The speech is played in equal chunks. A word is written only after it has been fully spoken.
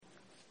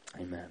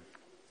Amen.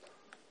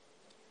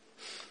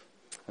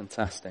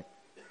 Fantastic.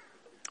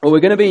 Well, we're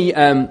going to be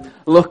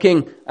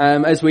looking,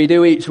 as we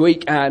do each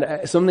week,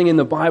 at something in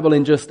the Bible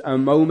in just a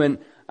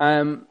moment,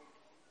 and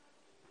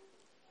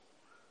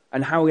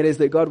how it is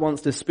that God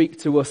wants to speak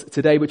to us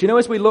today. But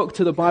as we look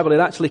to the Bible, it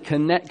actually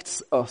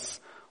connects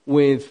us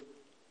with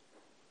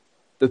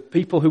the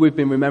people who we've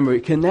been remembering.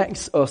 It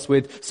connects us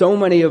with so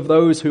many of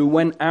those who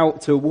went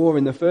out to war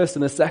in the First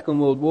and the Second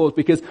World Wars,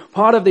 because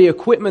part of the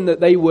equipment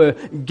that they were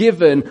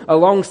given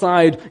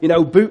alongside,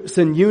 boots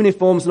and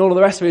uniforms and all of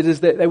the rest of it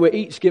is that they were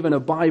each given a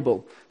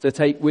Bible to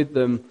take with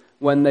them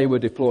when they were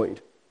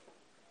deployed.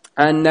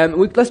 And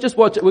we're just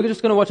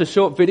going to watch a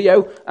short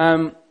video,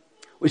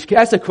 which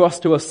gets across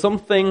to us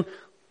something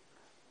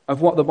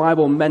of what the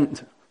Bible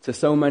meant to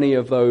so many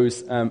of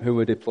those who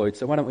were deployed.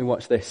 So why don't we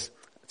watch this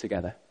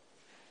together?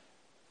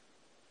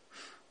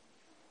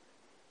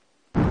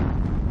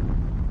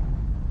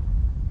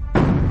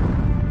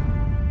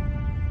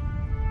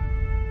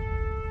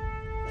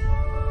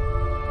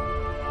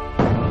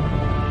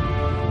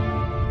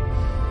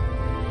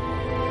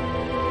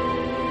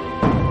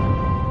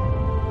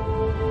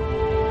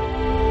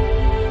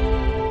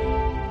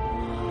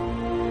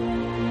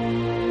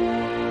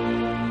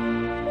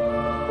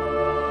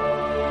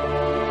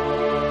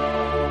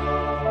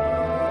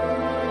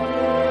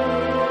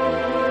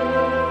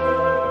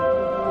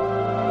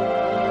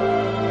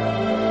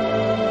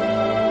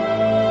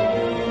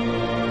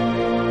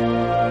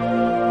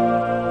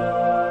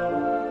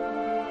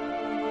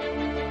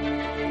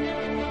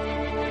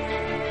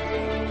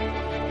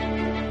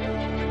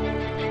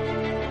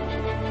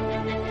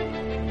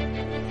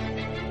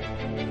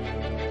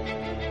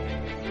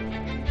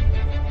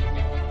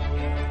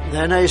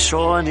 Then I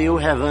saw a new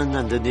heaven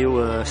and a new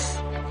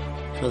earth,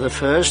 for the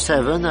first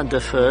heaven and the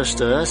first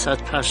earth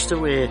had passed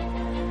away,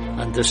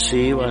 and the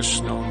sea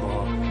was no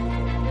more.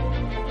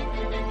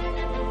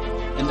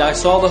 And I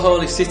saw the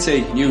holy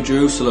city, New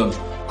Jerusalem,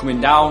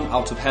 coming down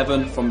out of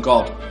heaven from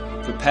God,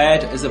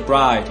 prepared as a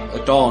bride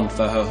adorned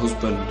for her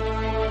husband.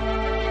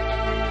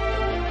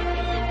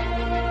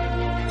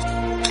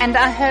 And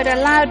I heard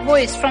a loud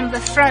voice from the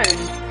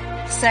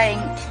throne, saying,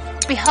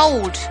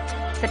 "Behold,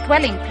 the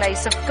dwelling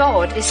place of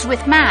God is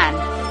with man.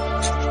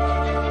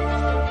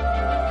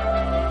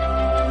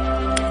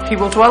 He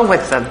will dwell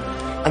with them,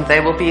 and they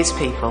will be his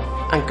people,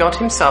 and God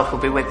himself will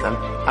be with them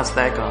as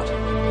their God.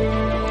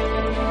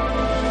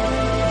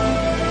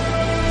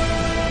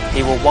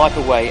 He will wipe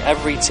away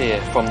every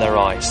tear from their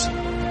eyes,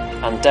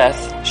 and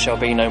death shall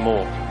be no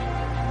more.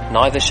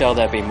 Neither shall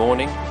there be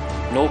mourning,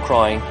 nor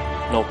crying,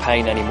 nor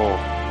pain any more,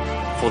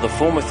 for the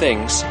former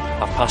things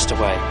have passed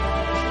away."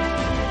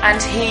 And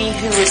he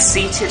who was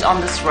seated on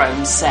the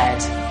throne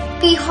said,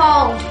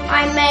 "Behold,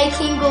 I'm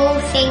making all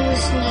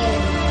things new."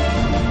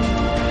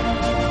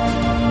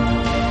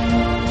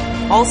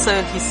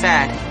 Also he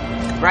said,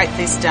 "Write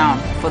this down,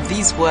 for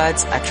these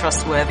words are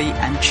trustworthy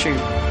and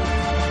true."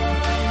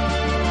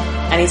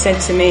 And he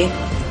said to me,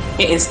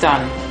 "It is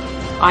done.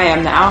 I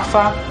am the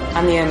Alpha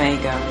and the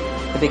Omega,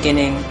 the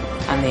beginning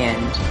and the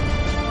end."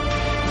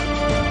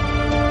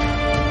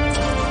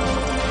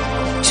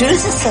 To the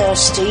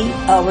thirsty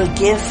I will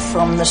give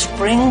from the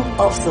spring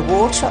of the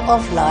water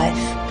of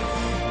life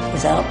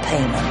without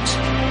payment.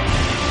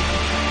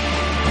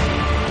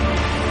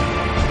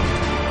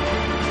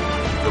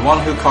 The one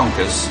who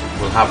conquers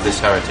will have this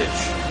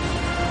heritage,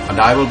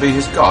 and I will be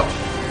his God,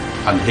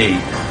 and he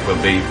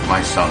will be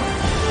my son.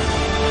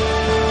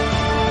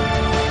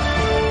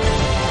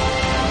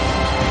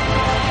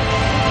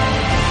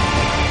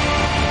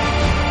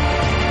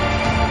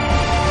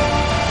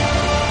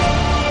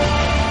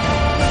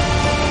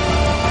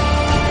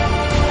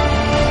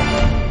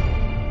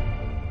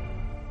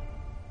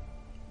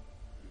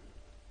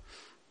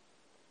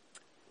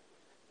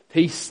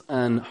 Peace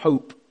and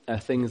hope are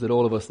things that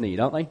all of us need,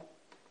 aren't they?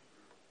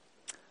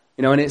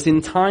 And it's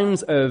in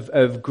times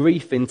of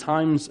grief, in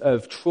times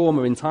of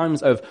trauma, in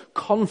times of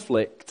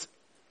conflict,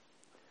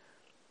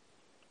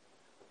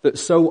 that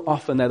so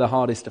often they're the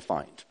hardest to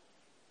find.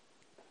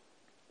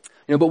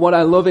 But what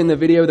I love in the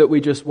video that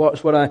we just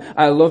watched, what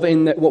I love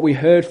in what we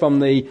heard from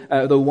the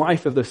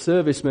wife of the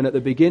serviceman at the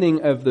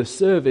beginning of the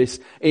service,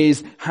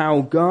 is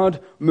how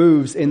God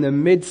moves in the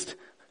midst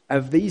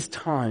of these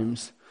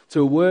times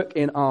to work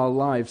in our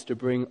lives to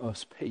bring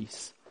us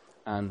peace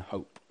and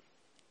hope.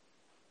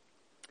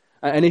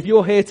 And if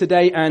you're here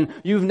today and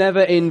you've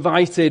never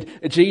invited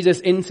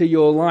Jesus into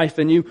your life,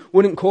 and you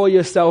wouldn't call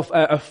yourself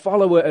a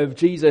follower of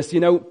Jesus,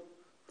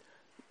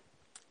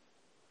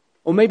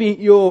 or maybe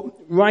you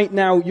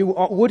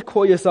would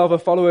call yourself a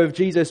follower of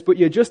Jesus, but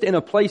you're just in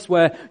a place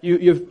where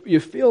you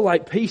feel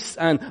like peace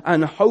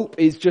and hope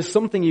is just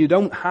something you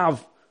don't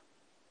have.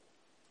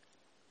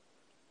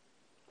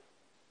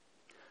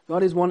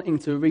 God is wanting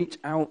to reach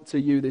out to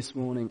you this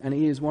morning, and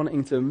he is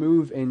wanting to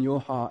move in your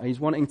heart. He's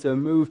wanting to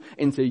move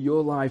into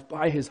your life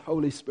by his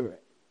Holy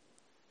Spirit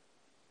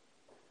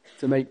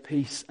to make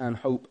peace and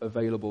hope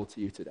available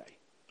to you today.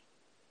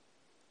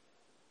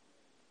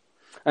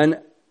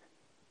 And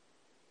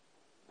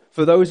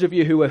For those of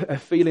you who are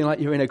feeling like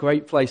you're in a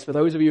great place, for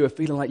those of you who are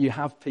feeling like you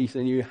have peace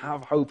and you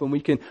have hope and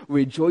we can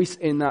rejoice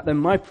in that, then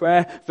my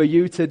prayer for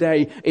you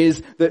today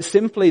is that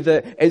simply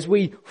that as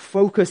we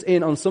focus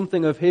in on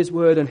something of His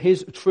word and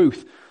His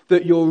truth,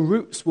 that your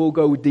roots will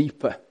go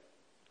deeper.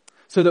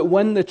 So that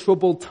when the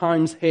troubled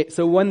times hit,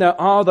 so when there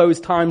are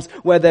those times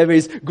where there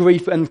is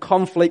grief and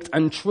conflict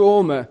and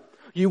trauma,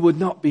 you would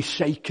not be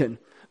shaken.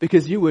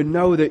 Because you would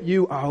know that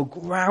you are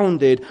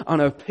grounded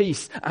on a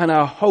peace and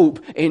a hope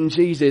in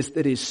Jesus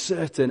that is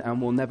certain and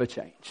will never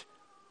change.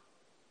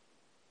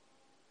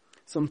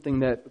 Something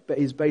that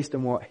is based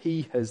on what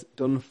He has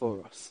done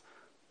for us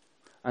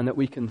and that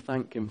we can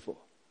thank Him for.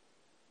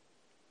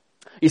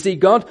 You see,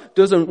 God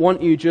doesn't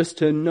want you just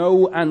to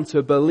know and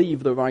to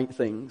believe the right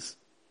things.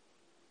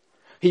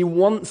 He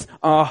wants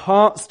our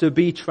hearts to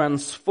be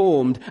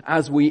transformed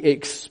as we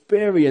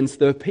experience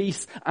the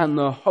peace and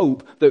the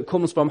hope that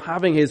comes from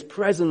having His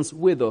presence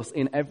with us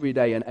in every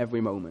day and every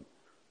moment.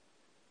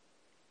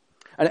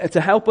 And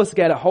to help us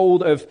get a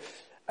hold of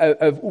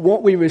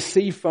what we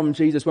receive from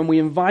Jesus when we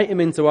invite Him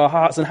into our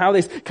hearts and how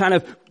this kind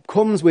of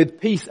comes with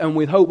peace and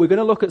with hope, we're going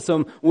to look at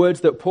some words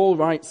that Paul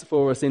writes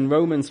for us in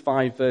Romans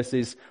 5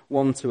 verses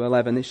 1 to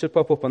 11. It should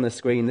pop up on the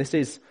screen. This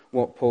is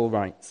what Paul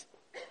writes.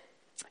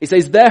 He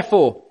says,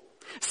 "Therefore,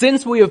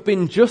 since we have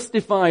been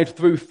justified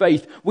through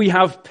faith, we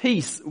have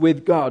peace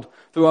with God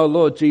through our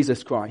Lord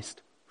Jesus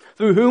Christ,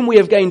 through whom we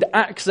have gained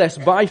access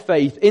by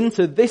faith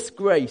into this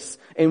grace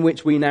in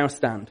which we now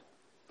stand.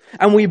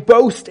 And we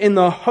boast in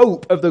the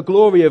hope of the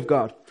glory of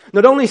God.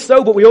 Not only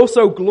so, but we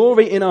also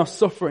glory in our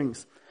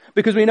sufferings,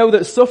 because we know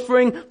that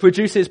suffering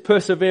produces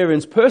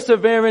perseverance,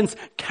 perseverance,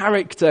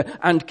 character,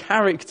 and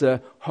character,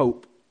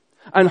 hope.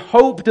 And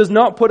hope does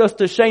not put us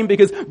to shame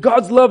because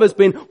God's love has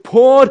been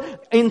poured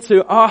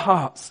into our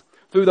hearts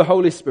through the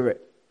Holy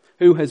Spirit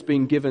who has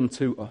been given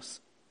to us."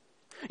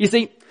 You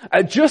see,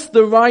 at just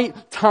the right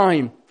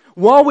time,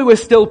 while we were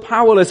still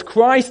powerless,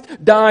 Christ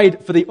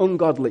died for the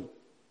ungodly.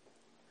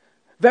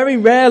 Very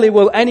rarely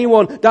will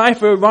anyone die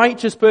for a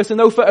righteous person,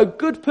 though for a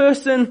good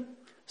person,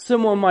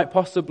 someone might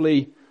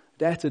possibly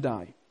dare to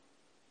die.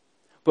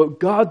 But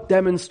God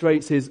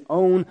demonstrates His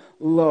own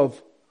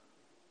love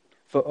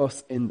for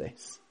us in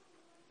this.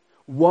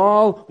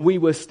 While we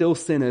were still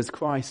sinners,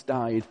 Christ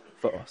died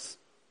for us.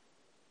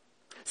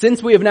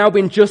 Since we have now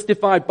been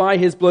justified by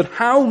His blood,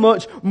 how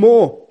much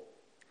more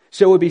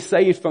shall we be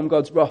saved from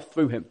God's wrath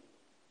through Him?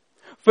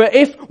 For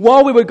if,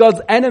 while we were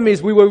God's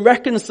enemies, we were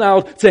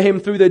reconciled to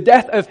Him through the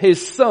death of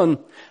His Son,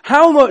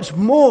 how much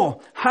more,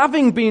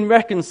 having been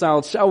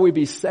reconciled, shall we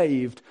be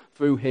saved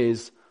through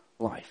His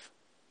life?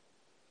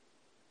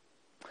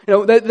 You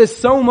know, there's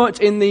so much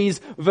in these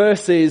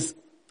verses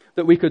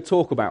that we could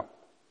talk about.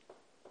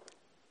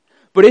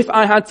 But if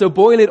I had to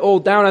boil it all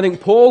down, I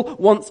think Paul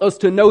wants us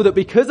to know that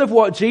because of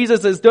what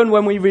Jesus has done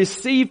when we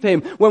receive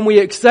Him, when we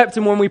accept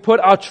Him, when we put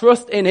our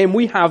trust in Him,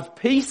 we have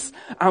peace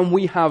and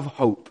we have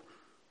hope.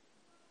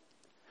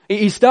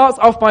 He starts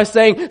off by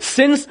saying,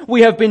 since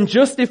we have been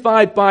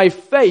justified by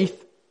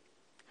faith,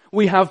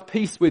 we have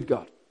peace with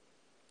God.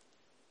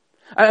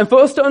 And for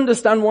us to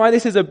understand why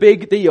this is a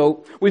big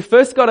deal, we've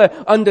first got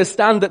to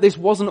understand that this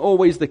wasn't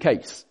always the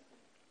case.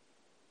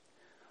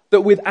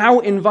 That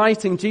without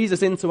inviting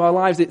Jesus into our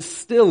lives, it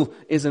still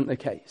isn't the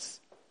case.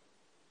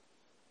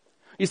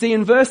 You see,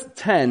 in verse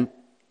 10,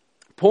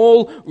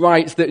 Paul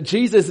writes that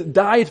Jesus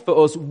died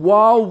for us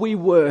while we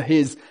were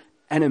His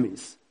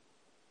enemies.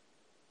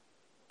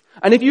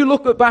 And if you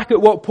look back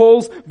at what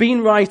Paul's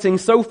been writing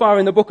so far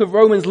in the book of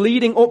Romans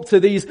leading up to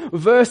these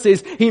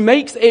verses, he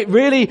makes it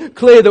really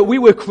clear that we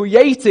were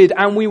created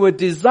and we were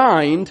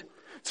designed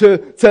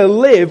to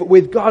live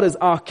with God as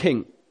our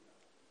King.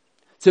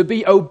 To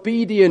be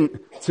obedient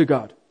to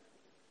God.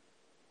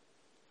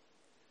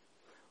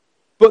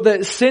 But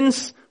that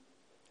since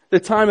the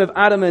time of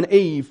Adam and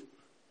Eve,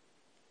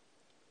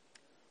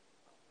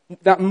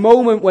 that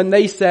moment when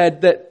they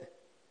said that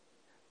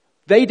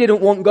they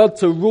didn't want God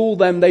to rule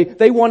them,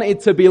 they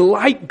wanted to be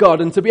like God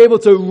and to be able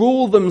to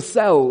rule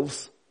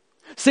themselves.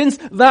 Since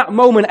that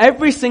moment,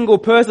 every single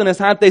person has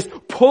had this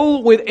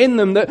pull within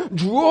them that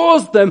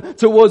draws them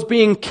towards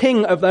being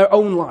king of their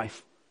own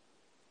life.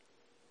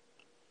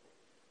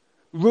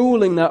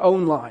 Ruling their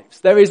own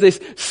lives. There is this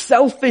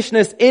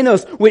selfishness in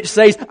us which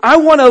says, I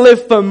want to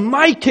live for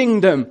my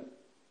kingdom,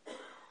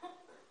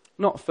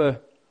 not for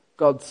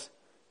God's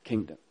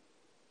kingdom.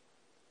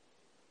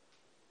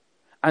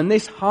 And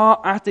this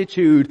heart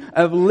attitude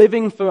of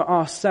living for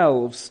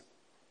ourselves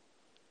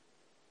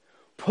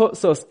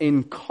puts us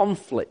in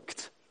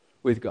conflict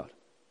with God.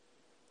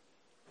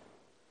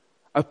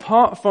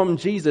 Apart from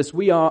Jesus,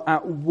 we are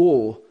at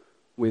war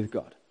with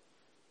God.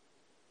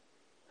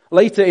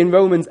 Later in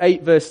Romans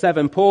 8 verse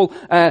 7, Paul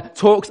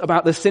talks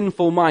about the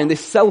sinful mind,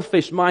 this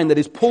selfish mind that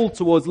is pulled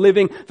towards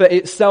living for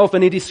itself,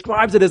 and he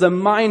describes it as a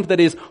mind that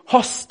is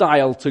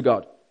hostile to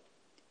God.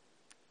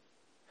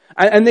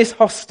 And this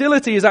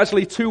hostility is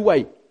actually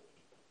two-way.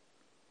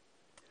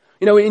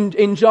 You know,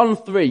 in John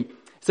 3,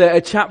 It's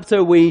a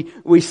chapter we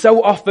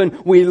so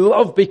often we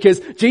love because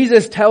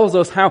Jesus tells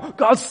us how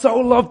God so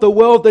loved the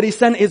world that he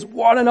sent his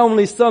one and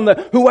only Son,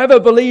 that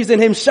whoever believes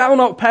in him shall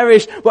not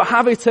perish but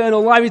have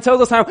eternal life. He tells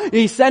us how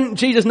he sent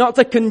Jesus not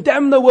to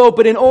condemn the world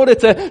but in order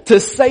to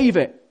save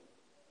it.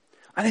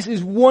 And this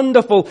is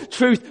wonderful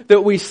truth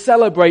that we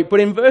celebrate. But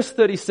in verse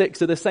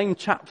 36 of the same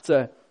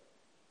chapter,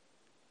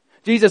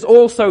 Jesus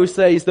also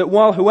says that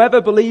while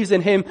whoever believes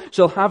in him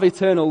shall have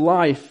eternal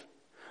life,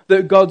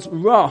 that God's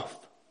wrath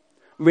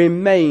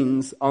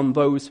remains on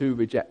those who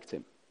reject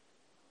him.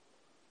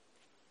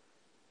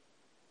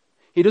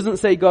 He doesn't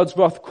say God's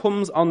wrath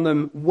comes on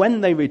them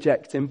when they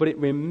reject him, but it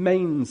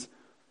remains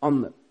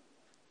on them.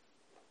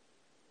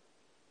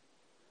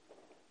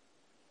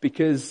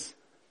 Because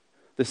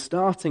the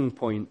starting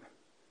point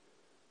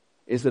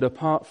is that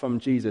apart from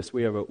Jesus,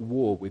 we are at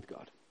war with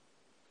God.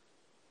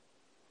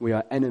 We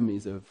are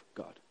enemies of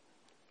God.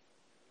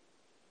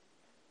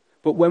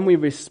 But when we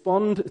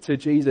respond to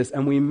Jesus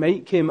and we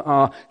make him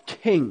our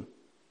king,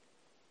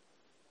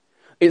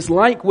 it's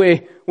like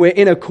we're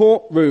in a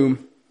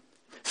courtroom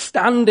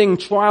standing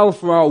trial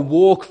for our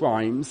war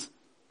crimes.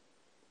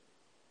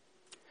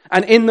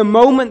 And in the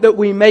moment that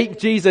we make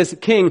Jesus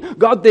king,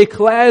 God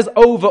declares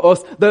over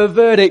us the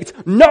verdict,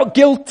 not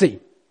guilty.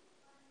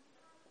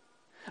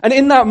 And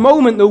in that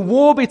moment, the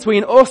war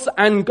between us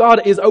and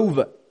God is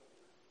over.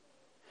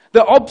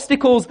 The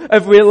obstacles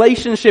of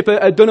relationship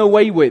are done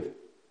away with.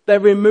 They're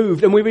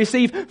removed and we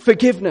receive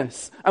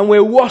forgiveness and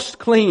we're washed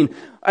clean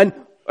and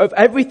of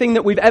everything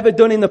that we've ever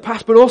done in the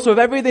past, but also of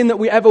everything that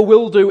we ever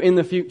will do in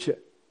the future.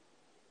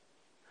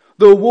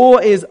 The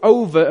war is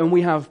over and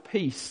we have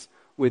peace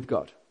with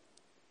God.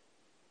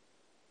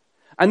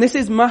 And this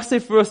is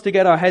massive for us to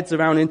get our heads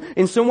around.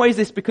 In some ways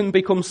this can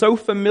become so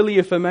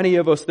familiar for many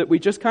of us that we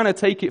just kind of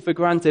take it for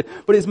granted.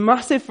 But it's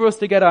massive for us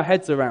to get our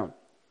heads around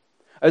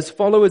as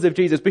followers of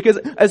Jesus. Because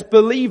as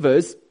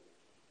believers,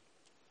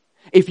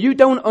 if you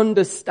don't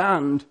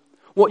understand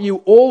what you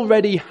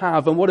already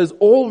have and what has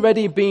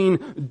already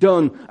been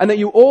done, and that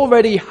you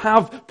already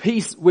have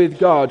peace with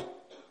God,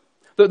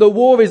 that the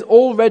war is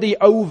already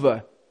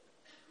over,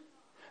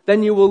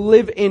 then you will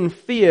live in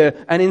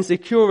fear and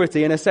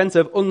insecurity and a sense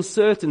of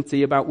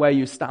uncertainty about where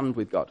you stand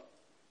with God.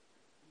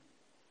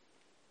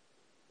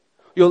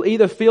 You'll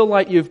either feel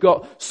like you've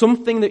got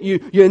something that you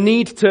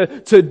need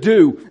to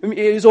do.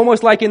 It's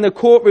almost like in the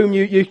courtroom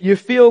you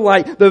feel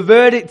like the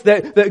verdict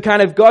that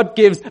kind of God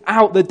gives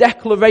out, the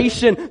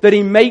declaration that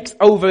he makes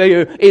over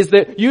you is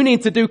that you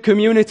need to do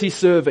community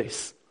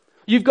service.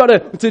 You've got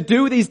to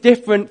do these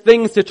different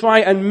things to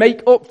try and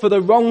make up for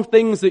the wrong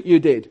things that you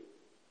did.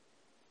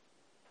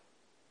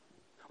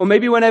 Or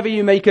maybe whenever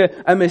you make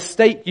a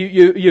mistake,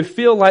 you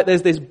feel like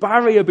there's this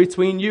barrier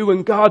between you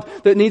and God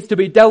that needs to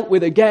be dealt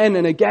with again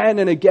and again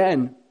and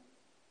again.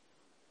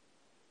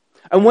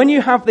 And when you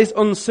have this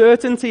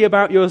uncertainty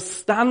about your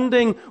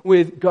standing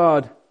with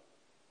God,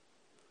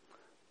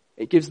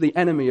 it gives the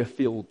enemy a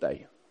field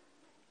day.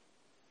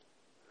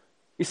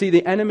 You see,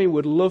 the enemy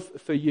would love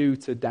for you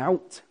to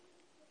doubt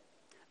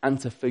and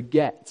to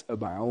forget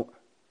about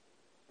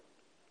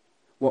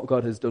what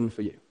God has done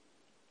for you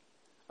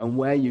and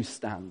where you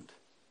stand.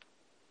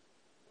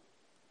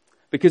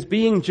 Because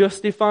being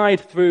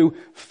justified through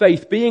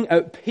faith, being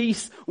at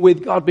peace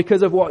with God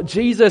because of what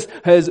Jesus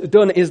has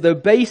done is the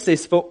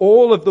basis for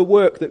all of the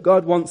work that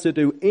God wants to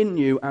do in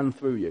you and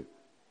through you.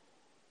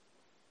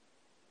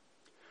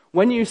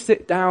 When you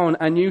sit down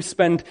and you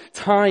spend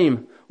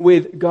time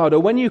with God, or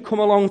when you come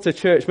along to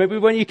church, maybe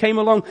when you came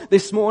along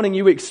this morning,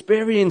 you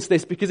experience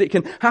this because it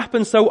can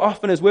happen so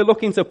often as we're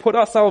looking to put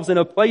ourselves in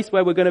a place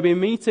where we're going to be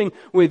meeting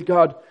with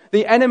God.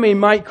 The enemy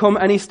might come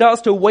and he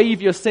starts to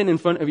wave your sin in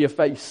front of your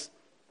face.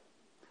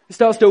 He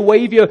starts to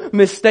wave your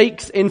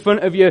mistakes in front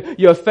of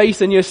your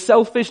face and your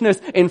selfishness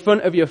in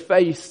front of your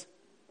face.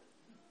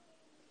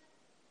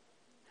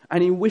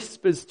 And he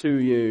whispers to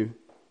you,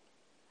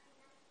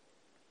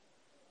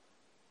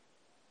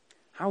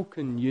 how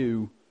can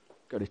you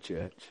go to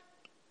church?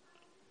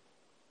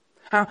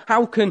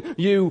 How can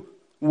you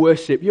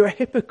worship? You're a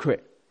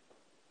hypocrite.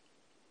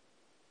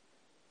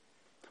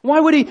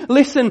 Why would he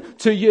listen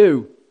to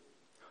you?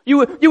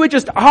 You were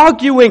just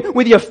arguing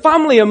with your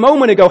family a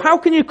moment ago. How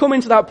can you come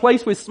into that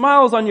place with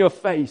smiles on your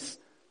face?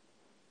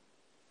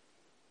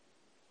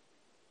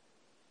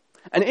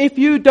 And if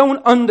you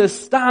don't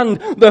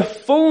understand the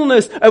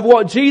fullness of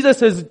what Jesus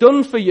has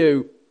done for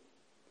you,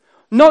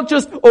 not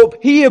just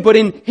up here, but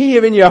in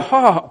here in your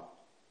heart,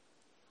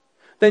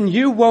 then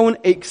you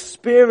won't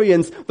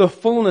experience the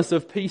fullness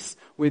of peace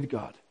with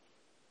God.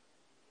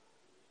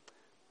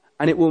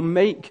 And it will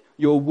make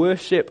your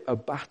worship a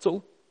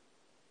battle.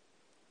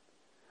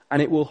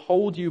 And it will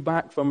hold you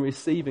back from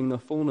receiving the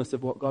fullness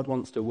of what God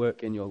wants to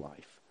work in your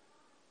life.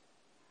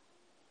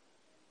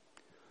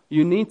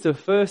 You need to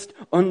first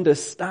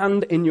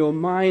understand in your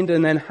mind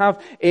and then have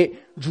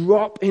it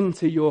drop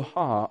into your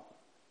heart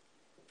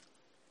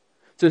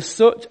to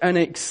such an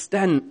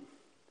extent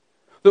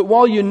That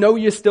while you know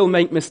you still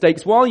make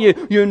mistakes, while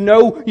you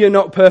know you're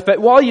not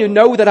perfect, while you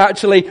know that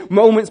actually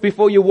moments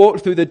before you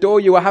walked through the door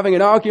you were having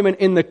an argument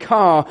in the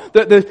car,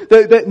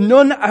 that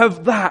none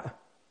of that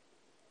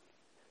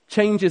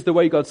changes the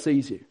way God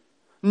sees you.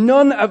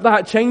 None of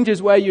that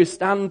changes where you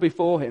stand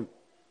before Him.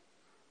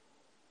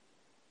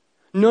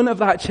 None of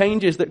that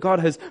changes that God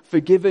has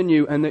forgiven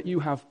you and that you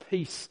have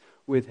peace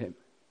with Him.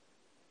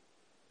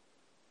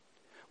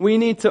 We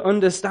need to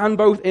understand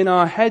both in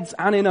our heads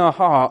and in our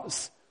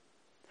hearts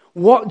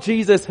what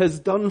Jesus has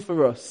done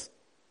for us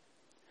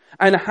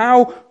and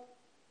how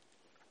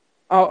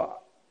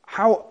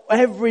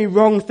every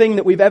wrong thing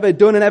that we've ever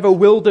done and ever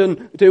will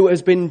do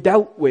has been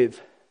dealt with.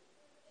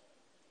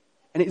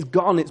 And it's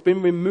gone. It's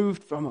been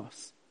removed from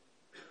us.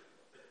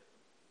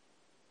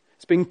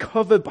 It's been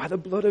covered by the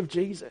blood of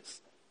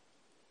Jesus.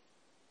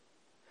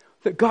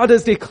 That God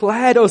has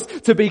declared us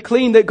to be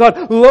clean, that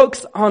God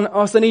looks on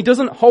us and He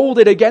doesn't hold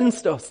it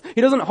against us.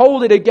 He doesn't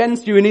hold it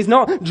against you, and He's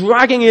not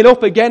dragging it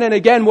up again and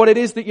again what it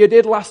is that you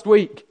did last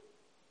week.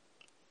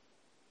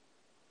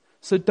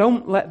 So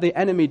don't let the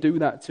enemy do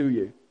that to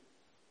you.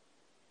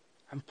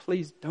 And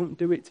please don't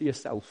do it to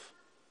yourself.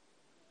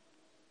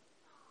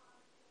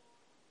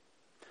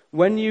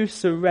 When you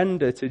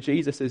surrender to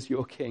Jesus as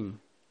your King,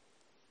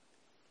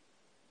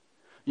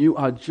 you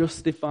are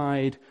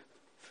justified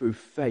through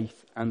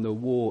faith, and the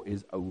war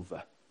is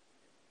over.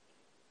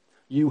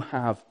 You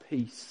have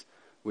peace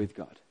with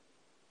God.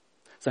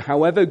 So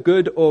however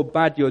good or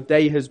bad your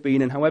day has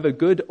been, and however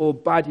good or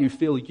bad you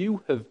feel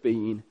you have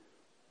been,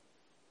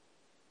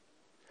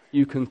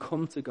 you can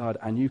come to God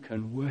and you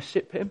can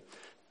worship Him,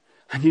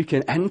 and you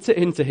can enter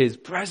into His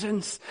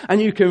presence,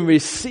 and you can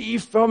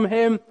receive from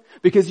Him,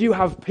 because you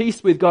have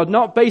peace with God,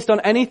 not based on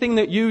anything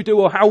that you do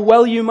or how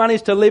well you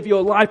manage to live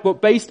your life,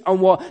 but based on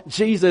what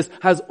Jesus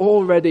has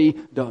already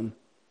done.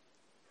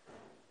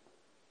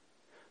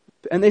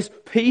 And this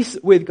peace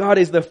with God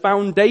is the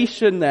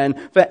foundation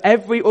then for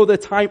every other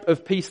type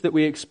of peace that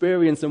we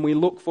experience and we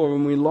look for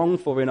and we long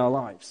for in our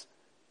lives.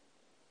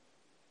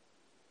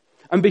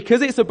 And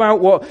because it's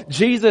about what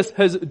Jesus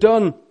has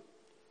done,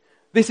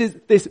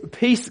 this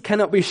peace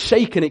cannot be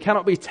shaken. It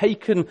cannot be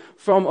taken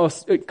from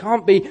us. It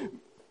can't be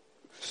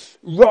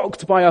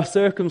rocked by our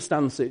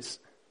circumstances.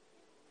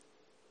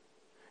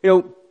 You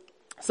know,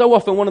 so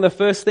often one of the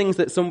first things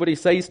that somebody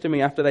says to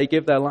me after they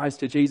give their lives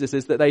to Jesus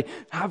is that they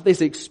have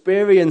this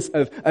experience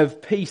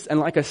of peace and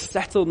like a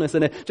settledness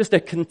and just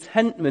a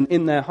contentment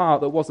in their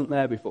heart that wasn't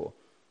there before.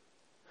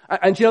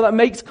 And you know, that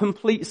makes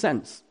complete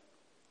sense.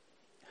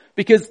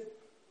 Because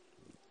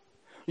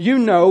you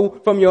know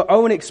from your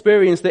own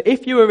experience that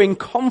if you are in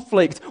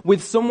conflict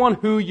with someone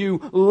who you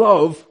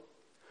love,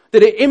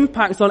 that it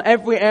impacts on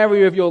every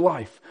area of your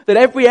life. That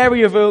every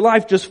area of your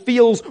life just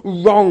feels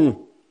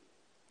wrong.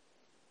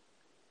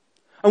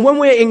 And when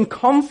we're in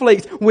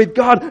conflict with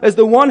God as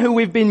the one who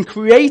we've been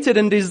created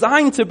and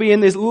designed to be in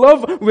this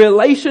love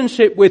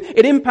relationship with,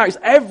 it impacts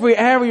every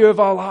area of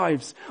our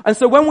lives. And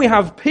so when we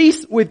have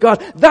peace with God,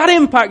 that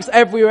impacts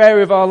every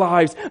area of our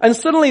lives. And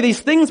suddenly these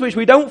things which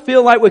we don't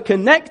feel like we're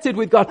connected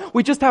with God,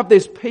 we just have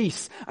this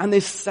peace and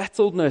this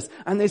settledness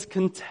and this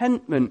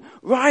contentment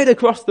right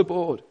across the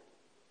board.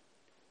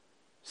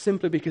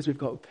 Simply because we've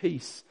got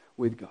peace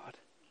with God.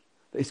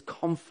 This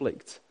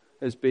conflict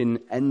has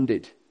been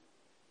ended.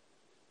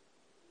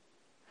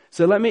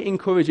 So let me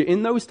encourage you,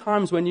 in those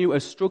times when you are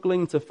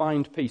struggling to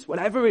find peace,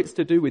 whatever it's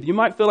to do with, you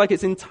might feel like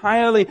it's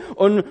entirely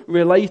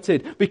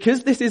unrelated,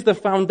 because this is the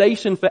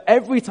foundation for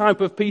every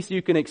type of peace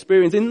you can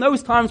experience. In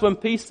those times when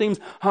peace seems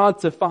hard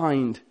to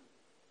find,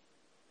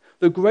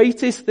 the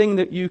greatest thing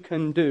that you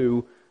can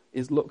do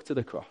is look to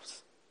the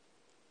cross.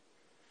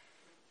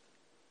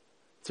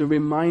 To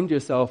remind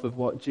yourself of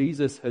what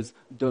Jesus has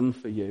done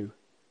for you.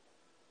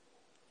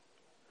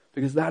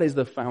 Because that is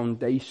the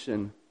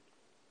foundation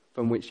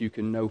from which you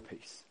can know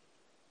peace.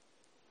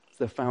 It's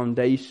the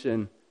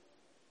foundation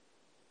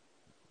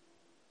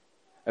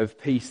of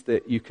peace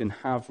that you can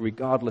have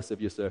regardless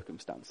of your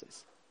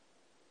circumstances.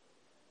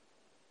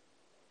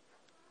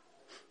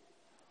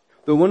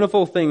 The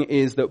wonderful thing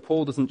is that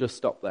Paul doesn't just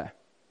stop there.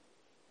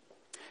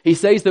 He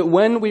says that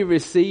when we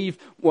receive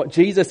what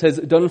Jesus has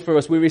done for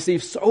us, we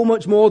receive so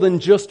much more than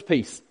just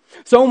peace.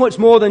 So much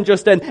more than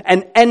just an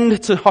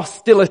end to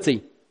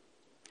hostility.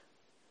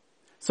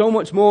 So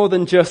much more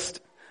than just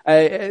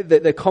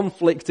the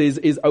conflict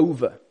is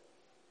over.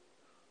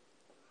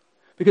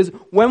 Because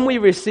when we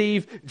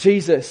receive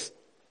Jesus,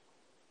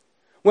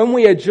 when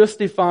we are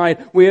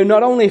justified, we are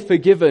not only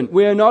forgiven,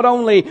 we are not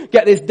only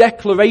get this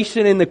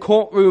declaration in the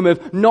courtroom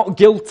of not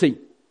guilty,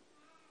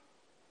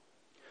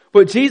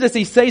 but Jesus,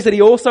 He says that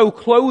He also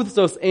clothes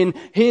us in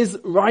His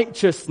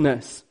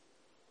righteousness.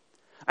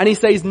 And He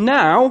says,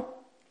 now,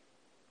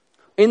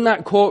 in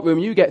that courtroom,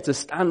 you get to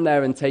stand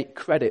there and take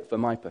credit for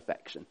my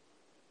perfection.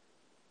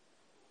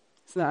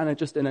 Isn't that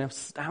just an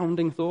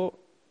astounding thought?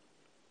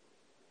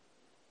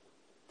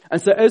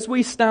 And so as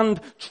we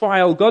stand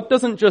trial, God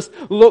doesn't just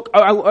look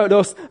out at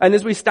us, and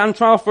as we stand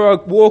trial for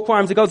our war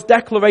crimes, God's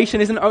declaration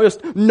isn't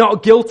just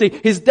not guilty.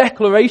 His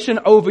declaration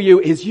over you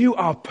is you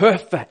are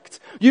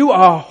perfect. You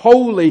are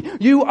holy.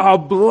 You are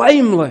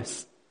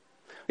blameless.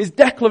 His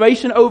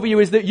declaration over you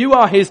is that you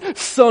are his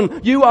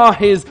son. You are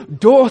his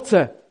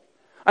daughter.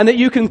 And that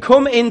you can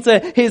come into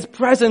his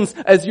presence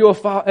as your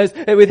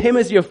with him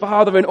as your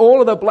father, and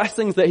all of the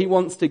blessings that he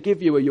wants to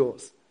give you are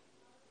yours.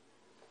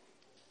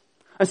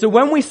 And so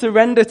when we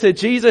surrender to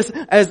Jesus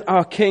as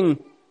our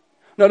King,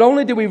 not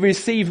only do we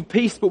receive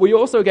peace, but we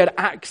also get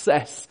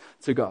access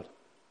to God.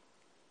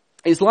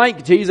 It's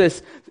like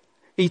Jesus,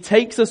 he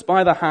takes us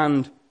by the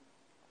hand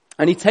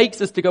and he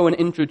takes us to go and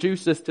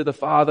introduce us to the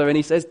Father, and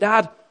he says,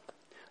 Dad,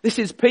 this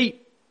is Pete.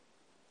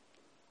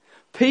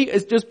 Pete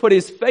has just put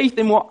his faith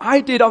in what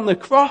I did on the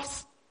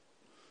cross.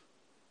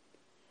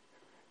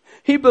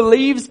 He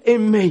believes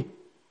in me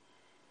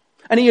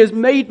and he has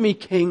made me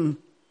king.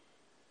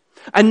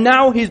 And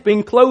now he's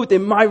been clothed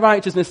in my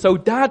righteousness. So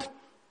Dad,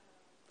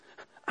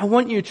 I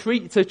want you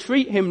to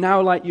treat him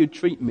now like you'd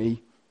treat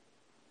me.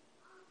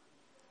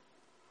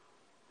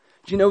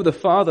 Do you know the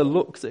Father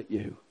looks at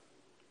you,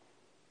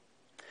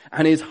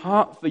 and his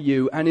heart for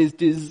you and his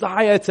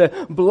desire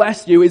to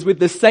bless you is with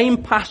the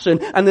same passion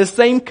and the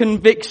same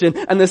conviction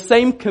and the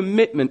same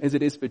commitment as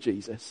it is for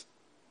Jesus.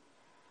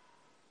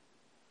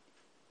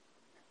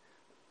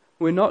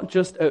 We're not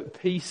just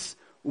at peace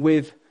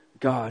with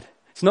God.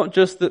 It's not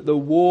just that the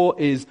war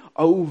is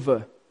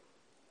over,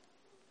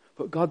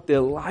 but God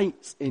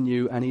delights in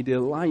you and he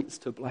delights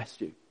to bless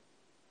you.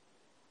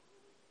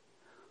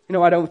 You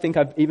know, I don't think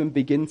I've even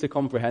begun to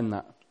comprehend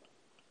that.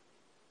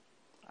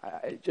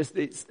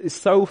 It's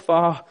so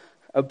far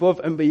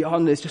above and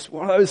beyond. It's just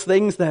one of those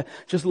things that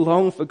just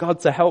long for God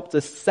to help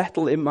to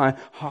settle in my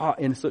heart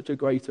in such a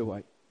greater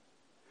way.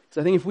 So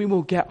I think if we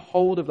will get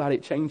hold of that,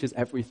 it changes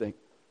everything.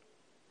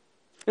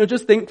 You know,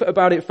 just think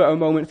about it for a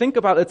moment. Think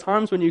about the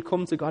times when you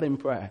come to God in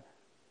prayer.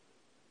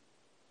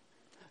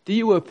 Do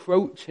you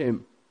approach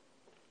him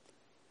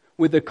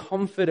with the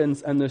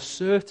confidence and the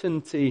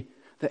certainty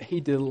that he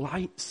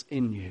delights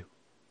in you?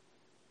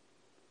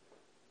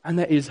 And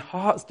that his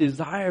heart's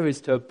desire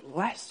is to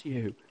bless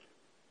you.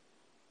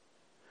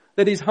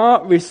 That his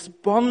heart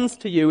responds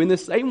to you in the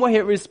same way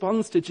it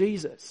responds to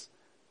Jesus.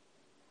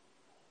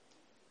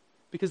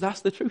 Because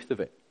that's the truth of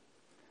it.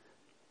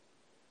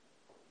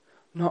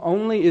 Not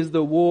only is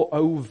the war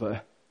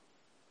over,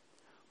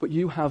 but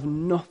you have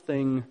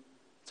nothing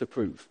to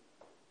prove.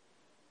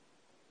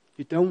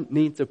 You don't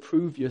need to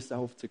prove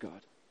yourself to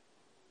God.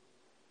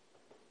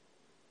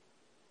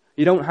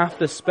 You don't have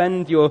to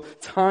spend your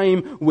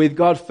time with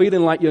God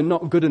feeling like you're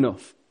not good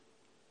enough.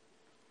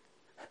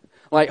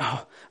 Like,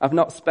 I've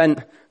not spent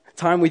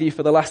time with you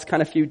for the last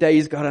kind of few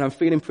days, God, and I'm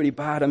feeling pretty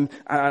bad, and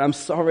I'm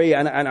sorry,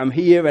 and I'm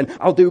here, and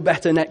I'll do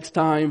better next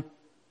time.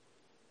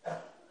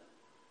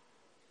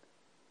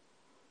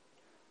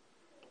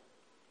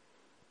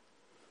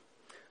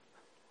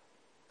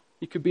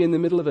 You could be in the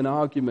middle of an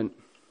argument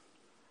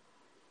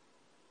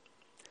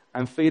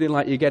and feeling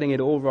like you're getting it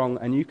all wrong,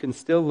 and you can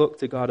still look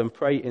to God and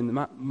pray in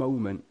that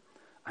moment,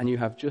 and you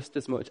have just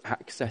as much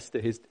access to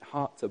his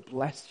heart to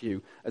bless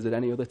you as at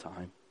any other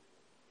time.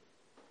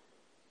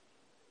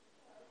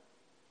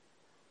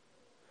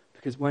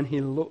 Because when he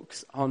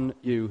looks on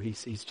you, he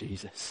sees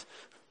Jesus.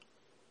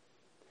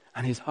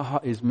 And his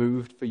heart is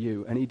moved for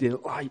you, and he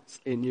delights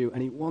in you,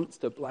 and he wants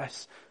to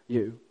bless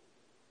you.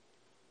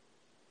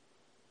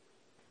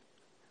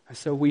 And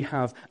so we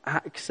have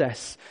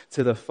access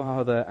to the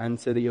Father and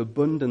to the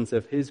abundance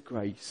of his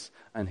grace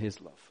and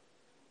his love.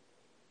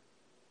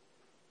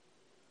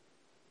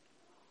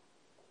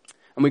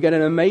 And we get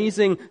an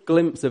amazing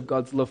glimpse of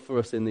God's love for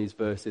us in these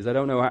verses. I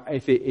don't know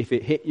if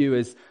it hit you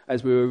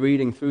as we were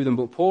reading through them,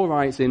 but Paul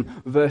writes in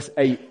verse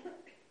 8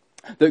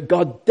 that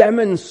God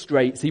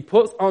demonstrates, he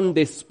puts on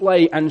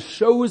display and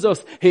shows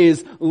us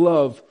his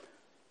love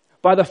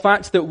by the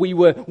fact that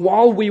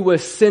while we were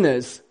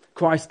sinners,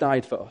 Christ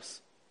died for us.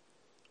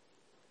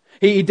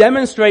 He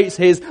demonstrates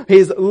his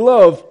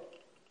love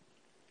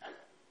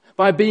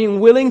by being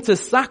willing to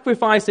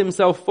sacrifice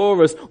himself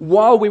for us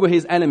while we were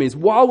his enemies,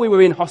 while we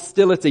were in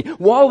hostility,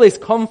 while this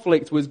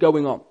conflict was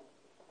going on.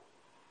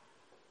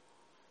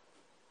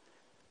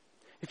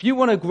 If you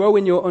want to grow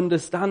in your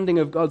understanding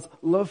of God's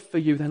love for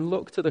you, then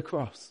look to the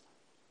cross.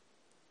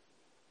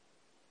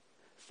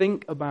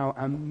 Think about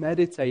and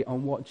meditate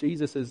on what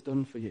Jesus has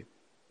done for you.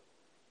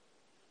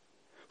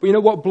 But you know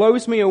what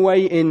blows me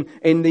away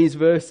in these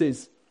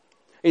verses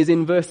is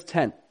in verse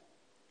 10.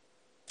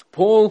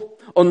 Paul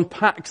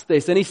unpacks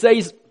this and he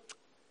says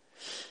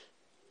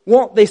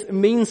what this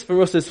means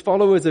for us as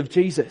followers of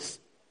Jesus.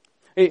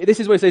 This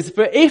is what he says,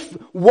 for if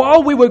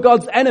while we were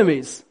God's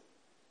enemies,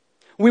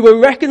 we were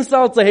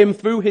reconciled to him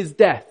through his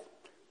death,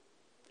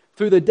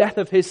 through the death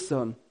of his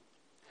son,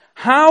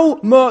 how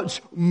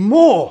much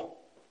more,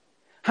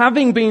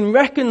 having been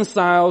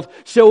reconciled,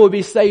 shall we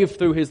be saved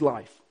through his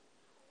life?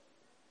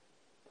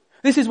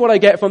 This is what I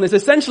get from this.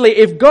 Essentially,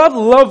 if God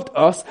loved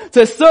us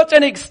to such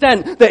an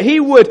extent that he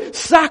would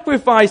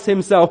sacrifice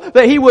himself,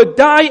 that he would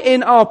die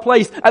in our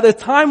place at the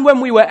time when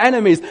we were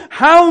enemies,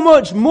 how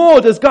much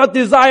more does God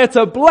desire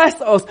to bless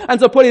us and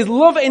to put his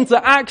love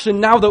into action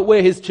now that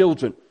we're his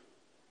children?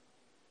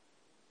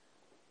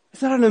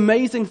 Isn't that an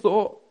amazing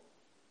thought?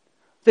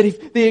 That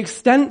if the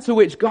extent to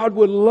which God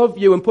would love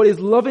you and put his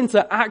love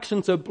into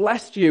action to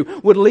bless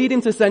you would lead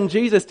him to send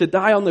Jesus to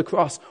die on the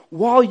cross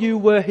while you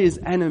were his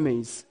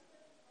enemies.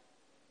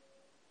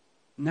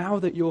 Now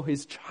that you're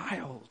his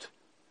child,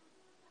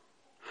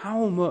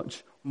 how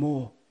much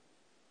more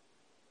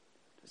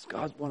does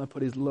God want to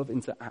put his love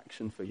into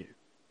action for you?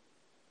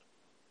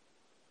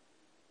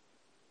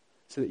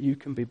 So that you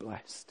can be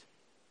blessed.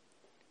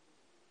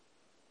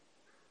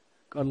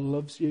 God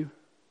loves you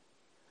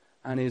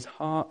and his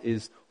heart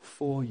is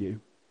for you.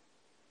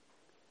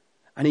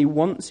 And he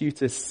wants you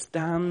to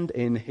stand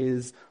in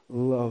his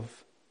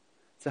love,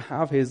 to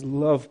have his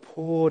love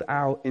poured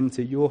out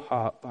into your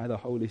heart by the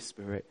Holy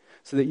Spirit,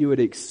 so that you would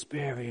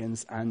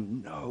experience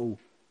and know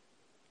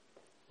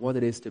what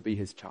it is to be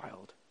his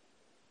child.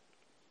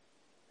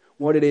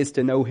 What it is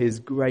to know his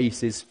grace,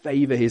 his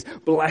favor, his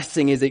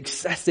blessing, his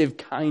excessive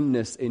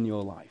kindness in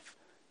your life.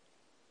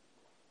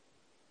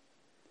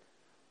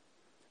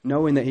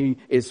 Knowing that he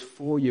is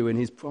for you and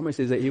his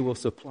promises that he will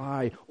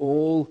supply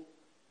all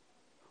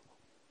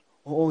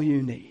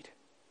you need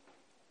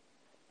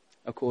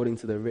according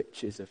to the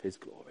riches of his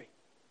glory.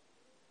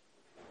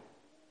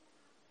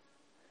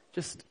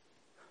 Just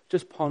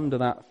ponder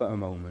that for a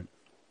moment.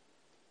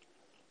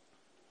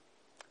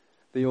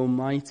 The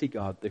Almighty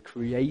God, the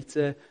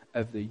creator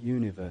of the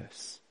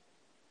universe,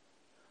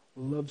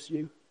 loves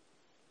you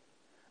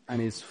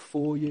and is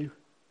for you.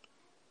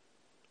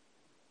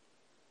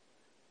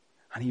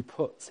 And he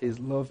puts his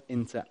love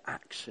into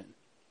action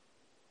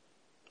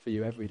for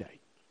you every day.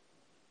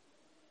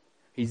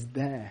 He's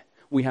there.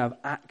 We have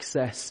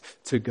access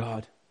to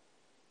God.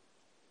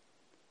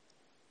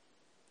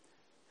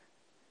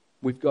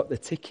 We've got the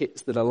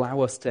tickets that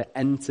allow us to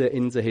enter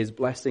into his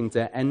blessing,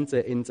 to enter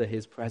into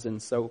his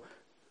presence. So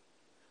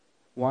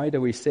why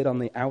do we sit on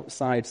the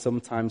outside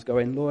sometimes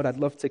going, Lord, I'd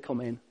love to come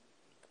in.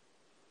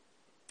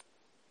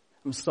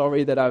 I'm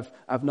sorry that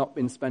I've not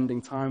been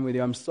spending time with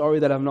you. I'm sorry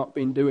that I've not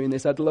been doing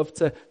this. I'd love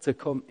to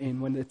come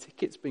in when the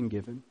ticket's been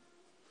given.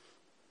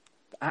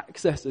 The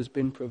access has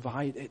been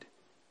provided.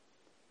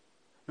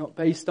 Not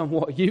based on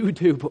what you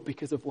do, but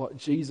because of what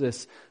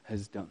Jesus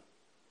has done.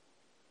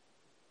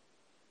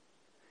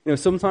 You know,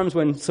 sometimes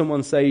when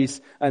someone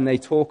says and they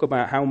talk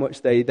about how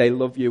much they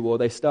love you, or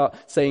they start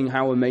saying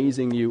how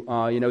amazing you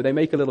are, you know, they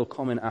make a little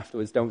comment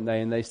afterwards, don't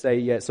they? And they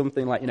say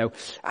something like, you know,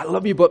 I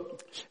love you,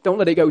 but don't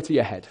let it go to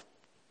your head.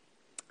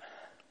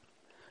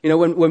 You know,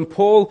 when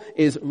Paul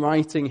is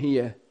writing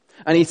here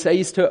and he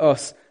says to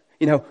us,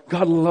 you know,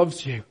 God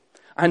loves you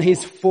and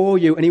he's for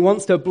you and he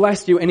wants to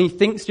bless you and he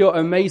thinks you're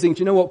amazing. Do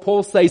you know what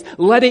Paul says?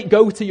 Let it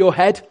go to your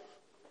head.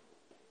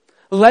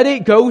 Let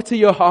it go to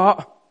your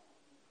heart.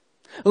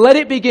 Let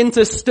it begin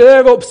to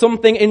stir up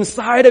something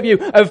inside of you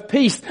of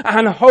peace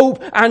and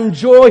hope and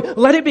joy.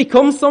 Let it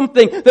become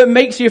something that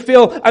makes you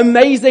feel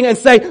amazing and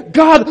say,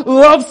 God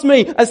loves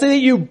me, and so that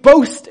you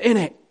boast in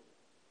it.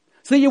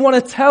 So that you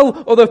want to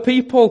tell other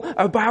people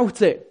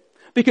about it.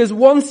 Because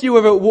once you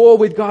were at war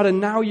with God and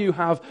now you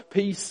have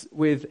peace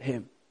with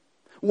him.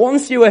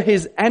 Once you were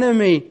his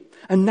enemy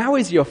and now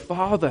he's your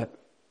father.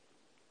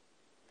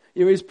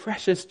 You're his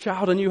precious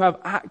child and you have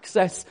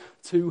access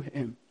to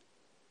him.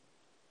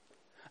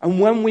 And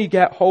when we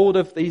get hold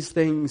of these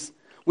things,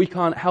 we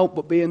can't help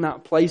but be in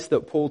that place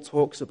that Paul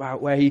talks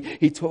about, where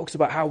he talks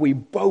about how we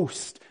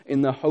boast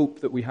in the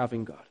hope that we have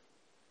in God.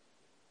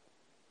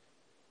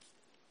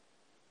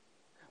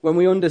 When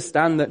we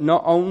understand that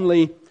not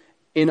only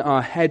in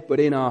our head but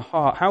in our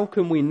heart, how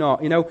can we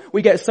not? You know,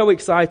 we get so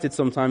excited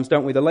sometimes,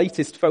 don't we? The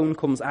latest phone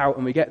comes out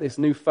and we get this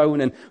new phone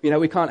and, you know,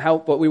 we can't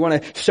help but we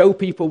want to show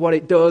people what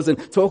it does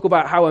and talk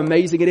about how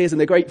amazing it is and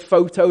the great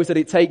photos that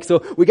it takes.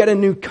 Or we get a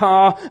new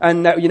car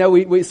and, you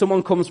know,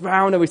 someone comes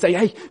round and we say,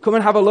 hey, come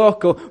and have a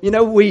look. Or, you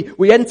know,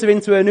 we enter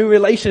into a new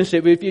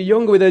relationship. If you're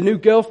younger, with a new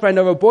girlfriend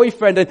or a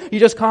boyfriend, and you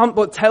just can't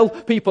but tell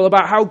people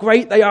about how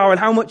great they are and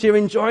how much you're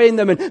enjoying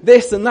them and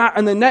this and that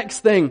and the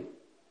next thing.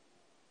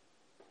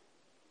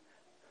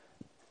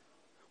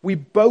 We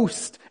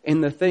boast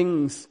in the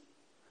things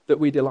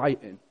that we delight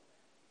in.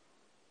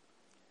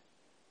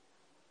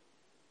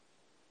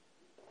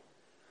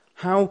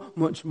 How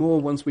much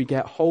more once we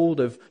get hold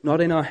of,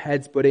 not in our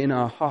heads but in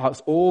our hearts,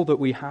 all that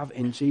we have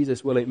in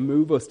Jesus, will it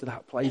move us to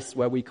that place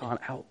where we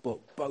can't help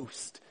but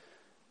boast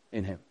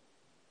in him?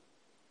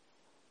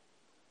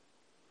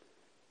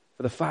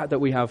 For the fact that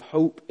we have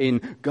hope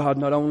in God,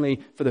 not only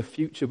for the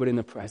future but in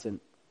the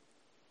present.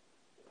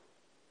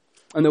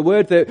 And the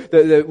word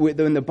that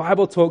when the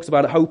Bible talks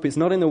about hope, it's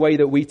not in the way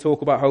that we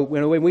talk about hope.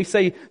 When we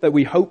say that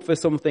we hope for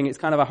something, it's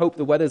kind of, I hope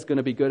the weather's going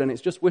to be good, and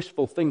it's just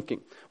wishful thinking.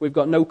 We've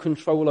got no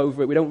control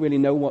over it. We don't really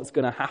know what's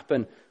going to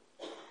happen.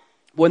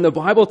 When the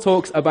Bible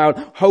talks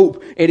about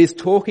hope, it is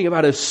talking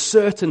about a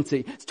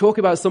certainty. It's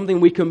talking about something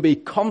we can be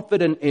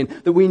confident in,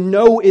 that we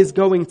know is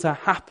going to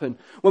happen.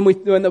 When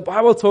the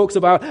Bible talks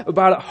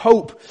about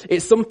hope,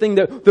 it's something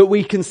that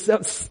we can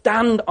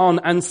stand on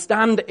and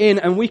stand in,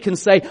 and we can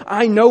say,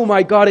 I know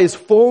my God is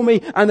for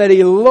me, and that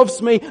He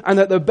loves me, and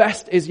that the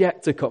best is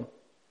yet to come.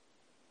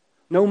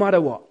 No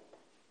matter what.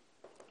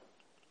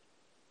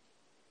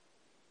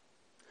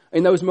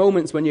 In those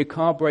moments when your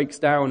car breaks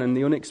down and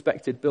the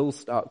unexpected bills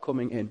start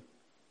coming in.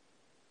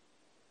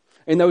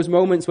 In those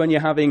moments when you're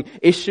having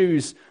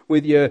issues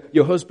with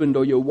your husband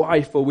or your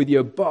wife or with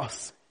your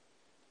boss.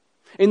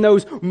 In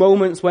those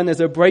moments when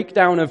there's a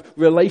breakdown of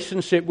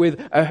relationship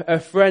with a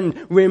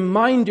friend,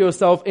 remind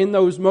yourself in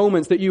those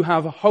moments that you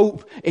have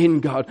hope in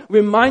God.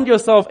 Remind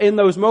yourself in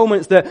those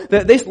moments that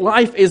this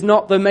life is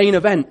not the main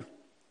event.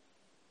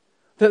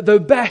 That the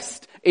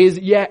best is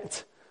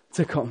yet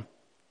to come.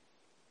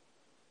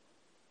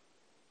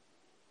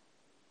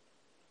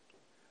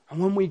 And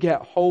when we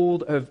get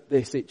hold of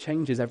this, it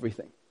changes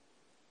everything.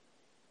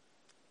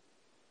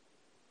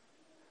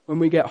 When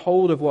we get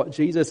hold of what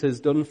Jesus has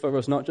done for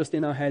us, not just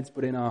in our heads,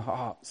 but in our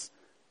hearts,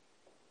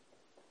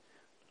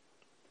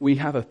 we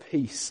have a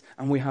peace,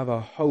 and we have a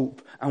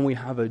hope, and we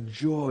have a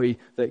joy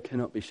that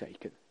cannot be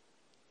shaken.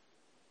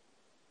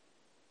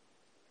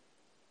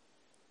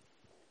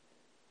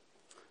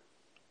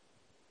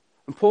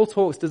 And Paul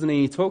talks, doesn't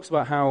he? He talks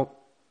about how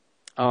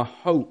our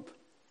hope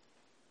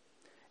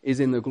is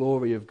in the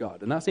glory of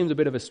God. And that seems a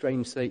bit of a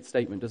strange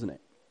statement, doesn't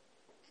it?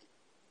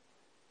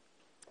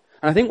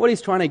 And I think what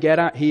he's trying to get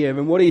at here,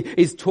 and what he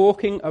is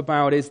talking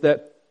about, is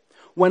that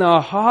when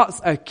our hearts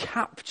are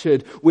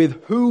captured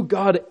with who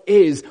God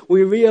is,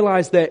 we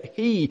realize that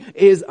He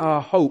is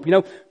our hope. You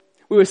know,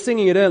 we were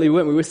singing it earlier,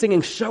 weren't we? We were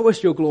singing, show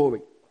us your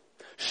glory.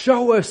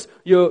 Show us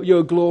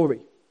your glory.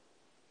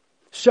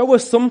 Show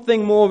us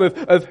something more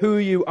of who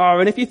you are.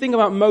 And if you think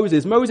about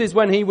Moses,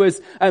 when he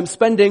was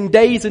spending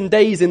days and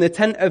days in the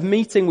tent of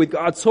meeting with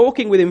God,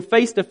 talking with Him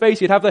face to face,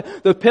 you'd have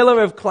the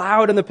pillar of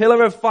cloud and the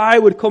pillar of fire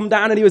would come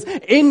down, and he was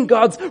in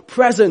God's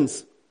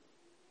presence.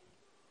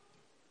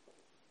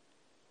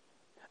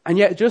 And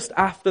yet just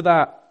after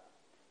that,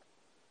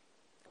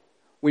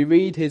 we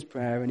read his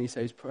prayer and he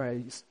says,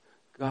 praise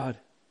God,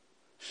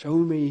 show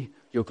me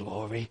your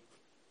glory.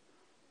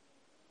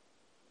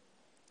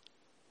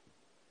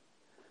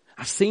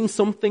 I've seen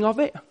something of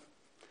it.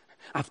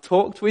 I've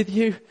talked with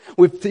you.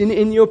 We've been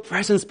in your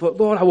presence, but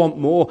Lord, I want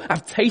more.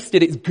 I've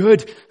tasted it's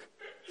good.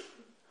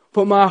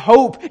 But my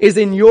hope is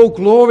in your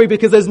glory,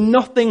 because there's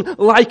nothing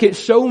like it.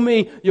 Show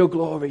me your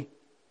glory.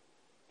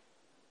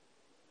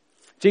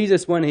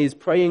 Jesus, when He's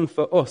praying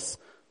for us,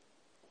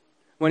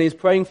 when He's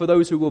praying for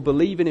those who will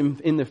believe in Him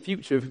in the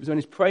future, when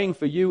He's praying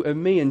for you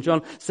and me in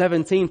John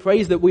 17,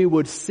 prays that we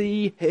would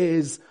see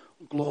His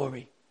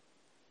glory.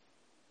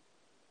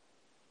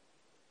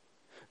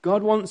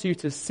 God wants you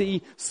to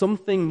see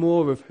something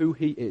more of who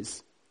He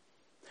is.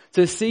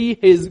 To see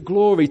His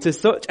glory to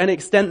such an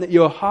extent that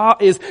your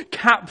heart is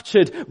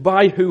captured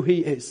by who He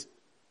is.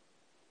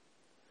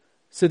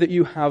 So that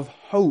you have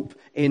hope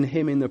in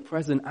Him in the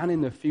present and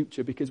in the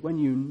future. Because when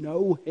you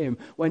know Him,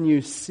 when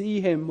you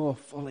see Him more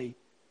fully,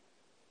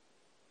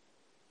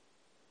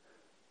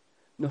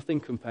 nothing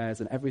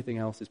compares and everything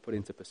else is put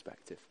into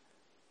perspective.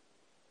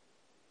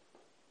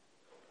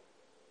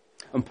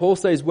 And Paul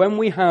says, when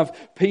we have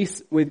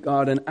peace with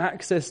God and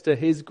access to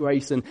His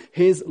grace and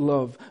His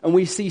love, and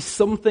we see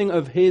something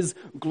of His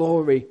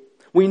glory,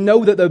 we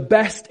know that the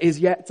best is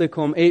yet to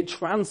come. It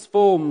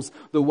transforms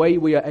the way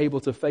we are able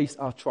to face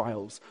our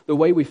trials, the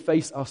way we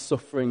face our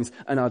sufferings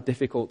and our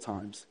difficult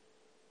times.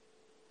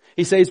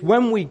 He says,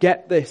 when we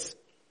get this,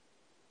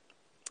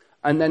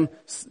 and then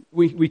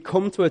we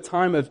come to a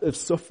time of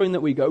suffering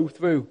that we go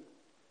through,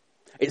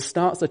 it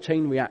starts a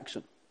chain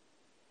reaction.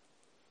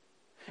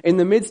 In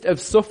the midst of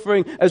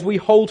suffering, as we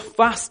hold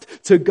fast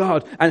to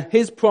God and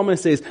His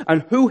promises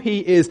and who He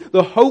is,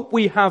 the hope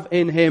we have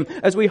in Him,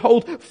 as we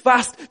hold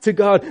fast to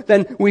God,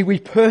 then we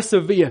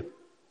persevere.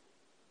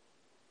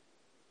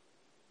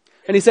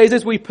 And he says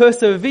as we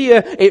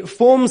persevere, it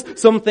forms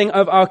something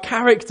of our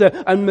character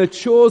and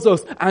matures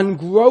us and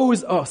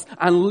grows us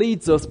and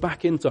leads us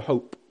back into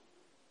hope.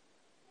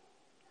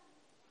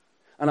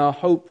 And our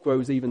hope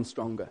grows even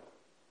stronger.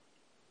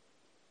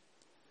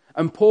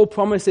 And Paul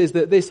promises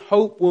that this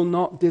hope will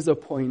not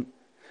disappoint,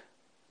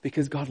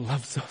 because God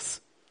loves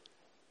us.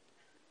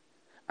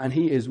 And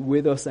He is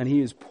with us, and He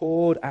has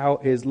poured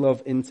out His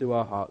love into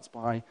our hearts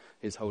by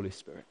His Holy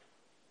Spirit.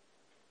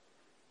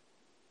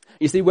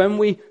 You see, when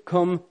we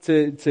come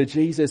to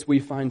Jesus, we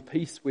find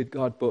peace with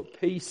God. But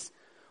peace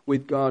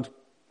with God,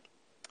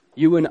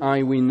 you and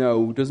I, we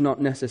know, does not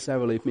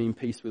necessarily mean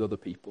peace with other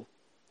people.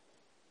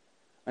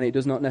 And it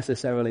does not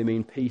necessarily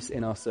mean peace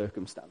in our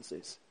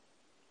circumstances.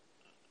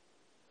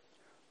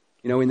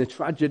 You know, in the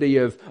tragedy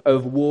of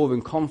war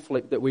and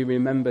conflict that we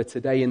remember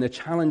today, in the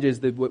challenges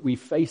that we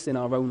face in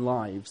our own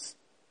lives,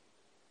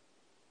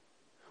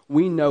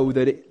 we know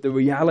that the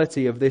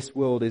reality of this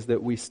world is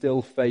that we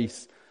still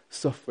face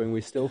suffering,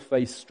 we still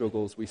face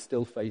struggles, we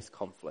still face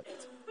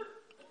conflict.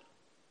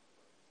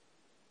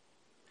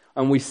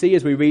 And we see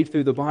as we read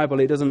through the Bible,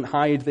 it doesn't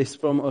hide this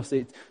from us.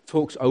 It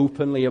talks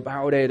openly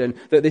about it, and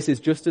that this is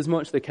just as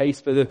much the case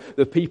for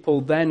the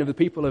people then, of the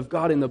people of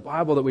God in the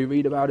Bible that we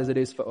read about, as it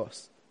is for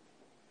us.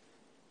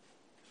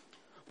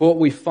 But what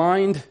we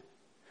find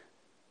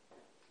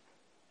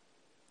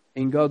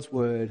in God's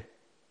word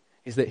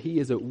is that he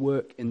is at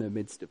work in the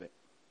midst of it.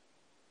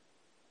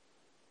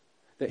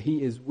 That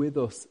he is with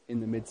us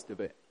in the midst of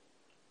it.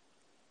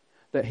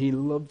 That he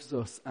loves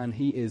us and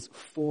he is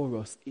for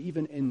us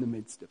even in the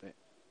midst of it.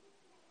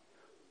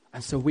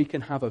 And so we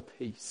can have a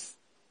peace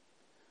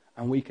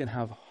and we can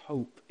have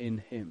hope in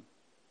him.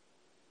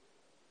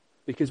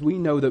 Because we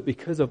know that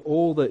because of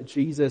all that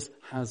Jesus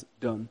has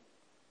done,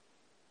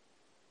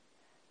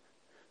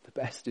 the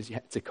best is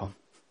yet to come.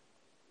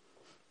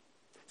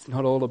 It's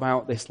not all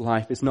about this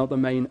life. It's not the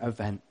main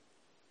event.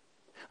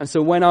 And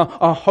so when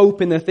our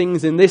hope in the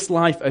things in this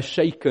life are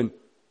shaken,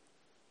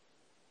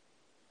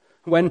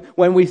 when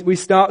we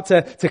start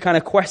to kind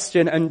of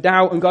question and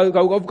doubt and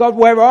go, God,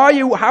 where are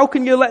you? How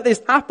can you let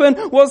this happen?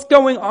 What's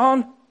going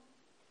on?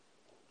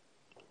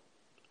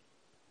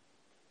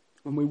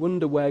 When we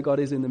wonder where God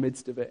is in the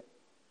midst of it,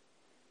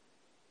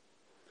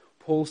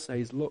 Paul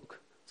says,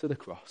 look to the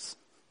cross.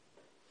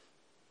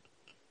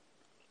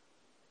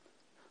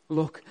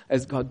 Look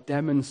as God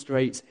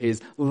demonstrates his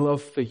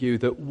love for you,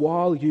 that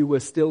while you were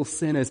still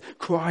sinners,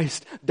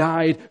 Christ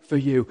died for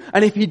you.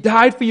 And if he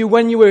died for you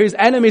when you were his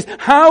enemies,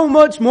 how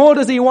much more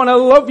does he want to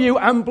love you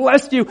and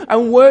bless you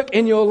and work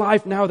in your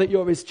life now that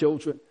you're his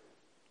children?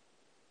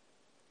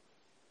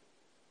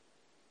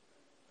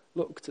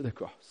 Look to the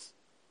cross.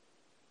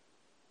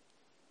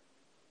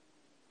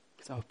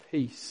 Because our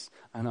peace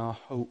and our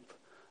hope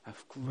are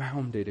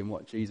grounded in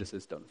what Jesus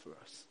has done for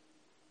us.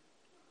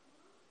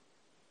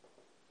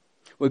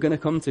 We're going to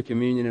come to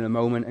communion in a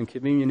moment, and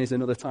communion is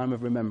another time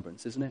of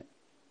remembrance, isn't it?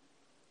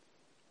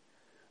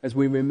 As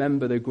we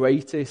remember the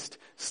greatest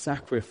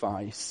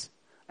sacrifice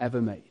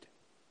ever made.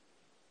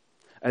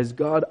 As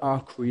God,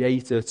 our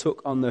Creator,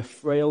 took on the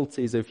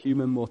frailties of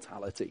human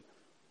mortality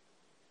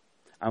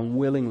and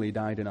willingly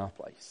died in our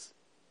place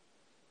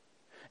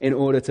in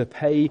order to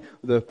pay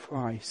the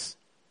price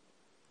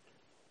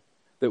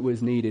that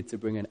was needed to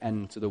bring an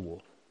end to the war.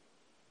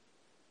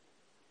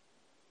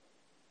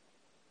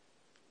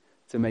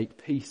 To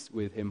make peace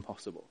with him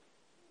possible.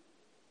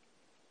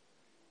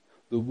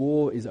 The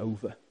war is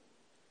over.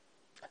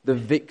 The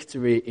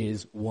victory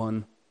is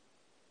won.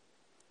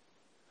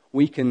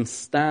 We can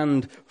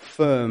stand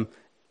firm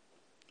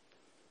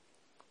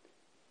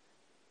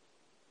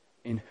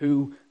in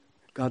who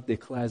God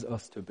declares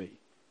us to be.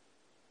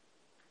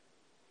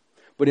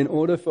 But in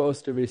order for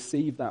us to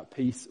receive that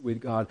peace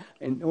with God,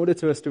 in order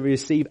for us to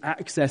receive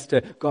access to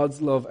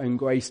God's love and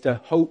grace,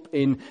 to hope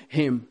in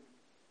him,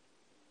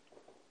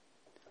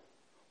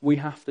 we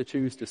have to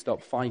choose to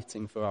stop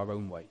fighting for our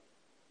own way.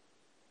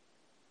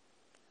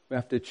 We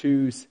have to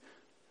choose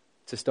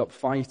to stop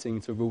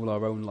fighting to rule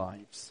our own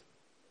lives.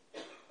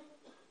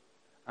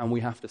 And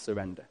we have to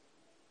surrender.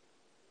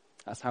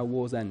 That's how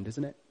wars end,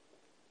 isn't it?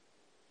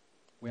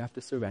 We have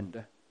to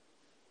surrender.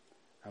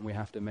 And we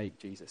have to make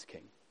Jesus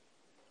king.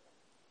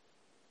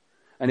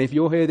 And if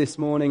you're here this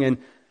morning and,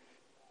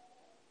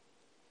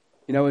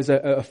 you know, as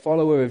a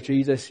follower of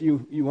Jesus,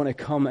 you want to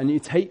come and you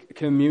take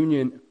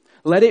communion,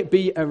 let it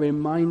be a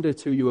reminder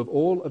to you of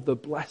all of the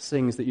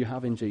blessings that you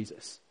have in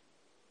Jesus.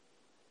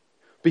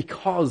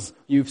 Because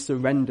you've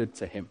surrendered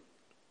to him.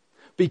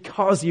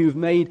 Because you've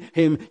made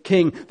him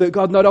king. That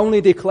God not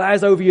only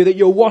declares over you that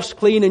you're washed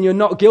clean and you're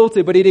not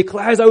guilty, but he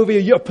declares over you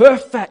you're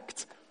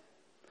perfect.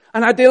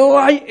 And I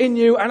delight in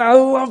you and I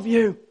love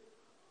you.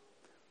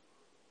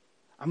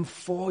 I'm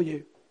for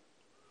you.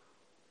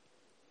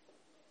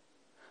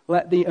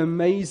 Let the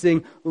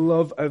amazing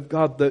love of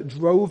God that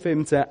drove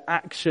him to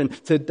action,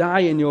 to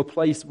die in your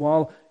place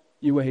while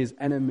you were his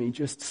enemy,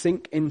 just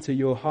sink into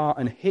your heart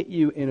and hit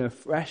you in a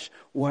fresh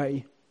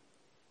way.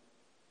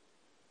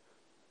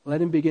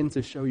 Let him begin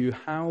to show you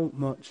how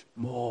much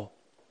more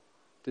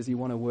does he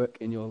want to work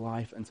in your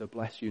life and to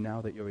bless you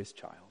now that you're his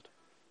child.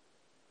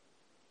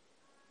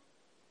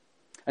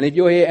 And if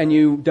you're here and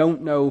you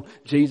don't know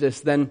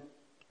Jesus, then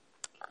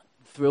I'm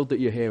thrilled that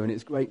you're here, and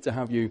it's great to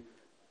have you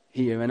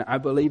here, and I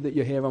believe that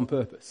you're here on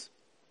purpose.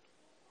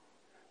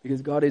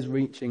 Because God is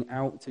reaching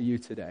out to you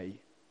today,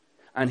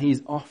 and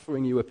he's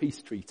offering you a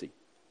peace treaty.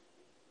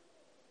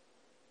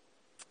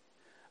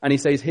 And he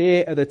says,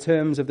 here are the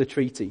terms of the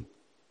treaty.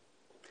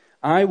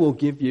 I will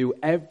give you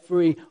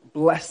every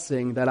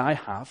blessing that I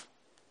have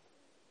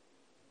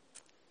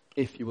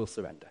if you will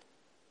surrender.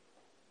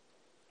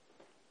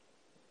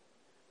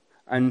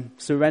 And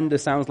surrender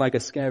sounds like a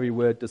scary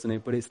word, doesn't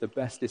it? But it's the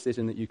best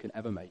decision that you can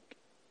ever make.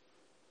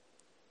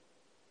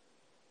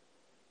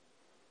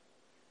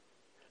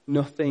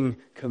 Nothing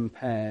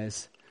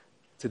compares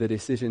to the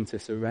decision to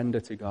surrender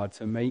to God,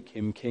 to make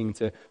him king,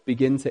 to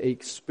begin to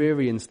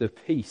experience the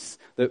peace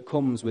that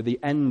comes with the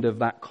end of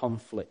that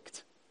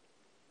conflict.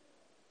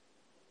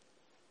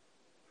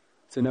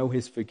 To know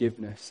his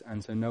forgiveness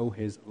and to know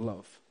his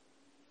love.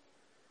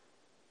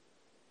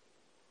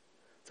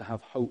 to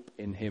have hope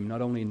in him,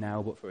 not only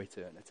now but for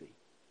eternity.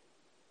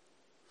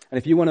 And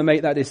if you want to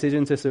make that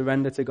decision to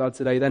surrender to God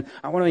today, then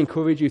I want to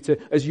encourage you to,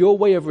 as your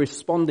way of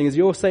responding, as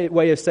your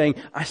way of saying,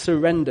 I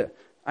surrender,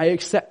 I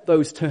accept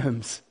those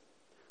terms,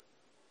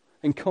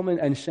 and come in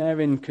and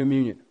share in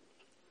communion,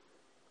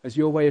 as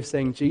your way of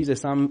saying,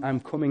 Jesus, I'm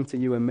coming to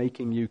you and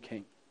making you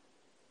king.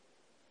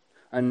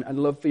 And I'd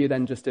love for you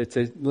then just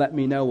to let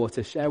me know or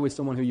to share with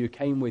someone who you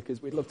came with,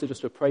 because we'd love to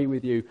just to pray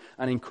with you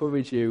and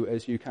encourage you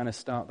as you kind of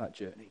start that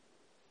journey.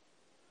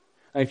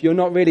 And if you're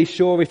not really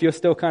sure, if you're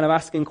still kind of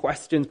asking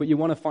questions, but you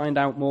want to find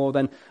out more,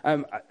 then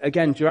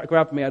again,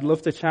 grab me. I'd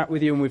love to chat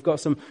with you. And we've got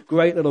some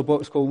great little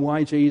books called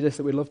Why Jesus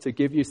that we'd love to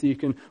give you so you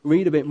can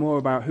read a bit more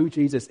about who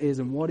Jesus is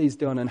and what he's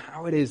done and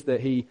how it is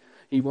that he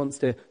wants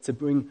to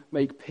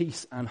make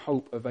peace and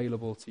hope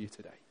available to you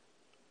today.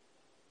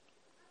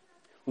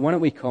 Why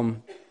don't we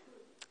come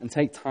and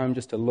take time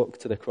just to look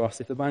to the cross?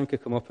 If the band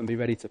could come up and be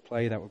ready to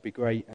play, that would be great.